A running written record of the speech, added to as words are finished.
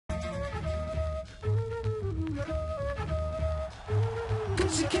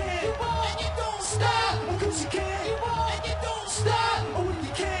'cause you can, and you don't stop, 'cause you can, and you don't stop, when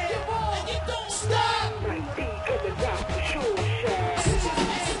you can, and you don't stop. Right feet coming down the shore shaft. And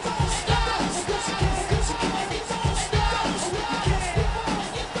you don't stop, 'cause you can, and you don't stop, when you can,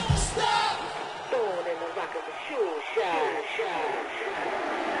 and you don't stop. Thorn in the rock of the shore shaft.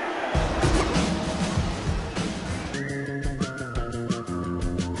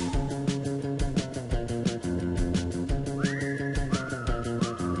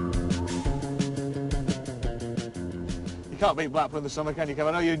 You can't beat Blackpool in the summer, can you, Kev?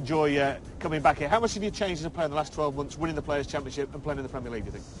 I know you enjoy coming back here. How much have you changed as a player in the last 12 months, winning the Players' Championship and playing in the Premier League,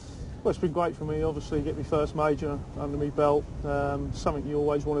 do you think? Well, it's been great for me, obviously, get my first major under my belt, something you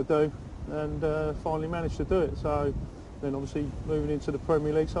always want to do, and finally managed to do it. So then obviously moving into the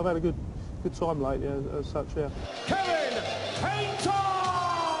Premier League, so I've had a good time lately as such, yeah. Kevin Painter!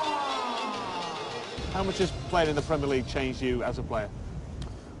 How much has playing in the Premier League changed you as a player?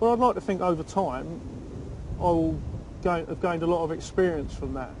 Well, I'd like to think over time I'll have gained a lot of experience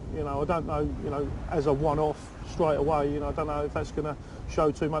from that. You know, I don't know, you know, as a one-off straight away, you know, I don't know if that's going to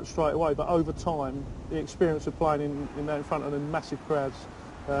show too much straight away, but over time, the experience of playing in front of the massive crowds,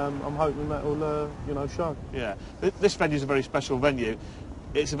 I'm hoping that will, you know, show. Yeah, this venue is a very special venue.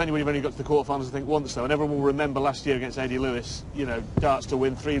 It's a venue where you've only got to the quarterfinals, I think, once though, and everyone will remember last year against AD Lewis, you know, darts to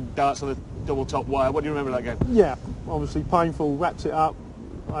win, 3 darts on the double top wire. What do you remember that game? Yeah, obviously painful, wrapped it up.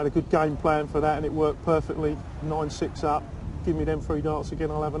 I had a good game plan for that and it worked perfectly. 9-6 up. Give me them 3 darts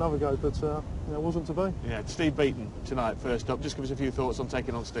again, I'll have another go, but you know, it wasn't to be. Yeah, Steve Beaton tonight, first up. Just give us a few thoughts on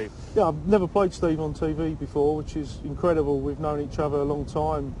taking on Steve. Yeah, I've never played Steve on TV before, which is incredible. We've known each other a long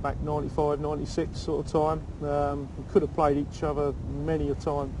time, back 95, 96 sort of time. We could have played each other many a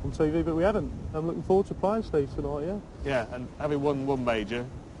time on TV, but we haven't. I'm looking forward to playing Steve tonight, yeah. Yeah, and having won one major,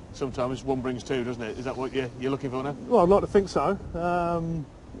 sometimes one brings two, doesn't it? Is that what you're looking for now? Well, I'd like to think so.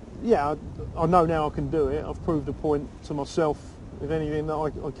 Yeah, I know now I can do it. I've proved a point to myself, if anything, that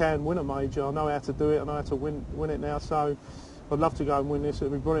I can win a major. I know how to do it. I know how to win it now. So I'd love to go and win this.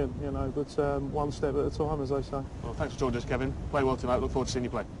 It'd be brilliant, you know. But one step at a time, as they say. Well, thanks for joining us, Kevin. Play well tonight. Look forward to seeing you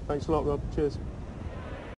play. Thanks a lot, Rob. Cheers.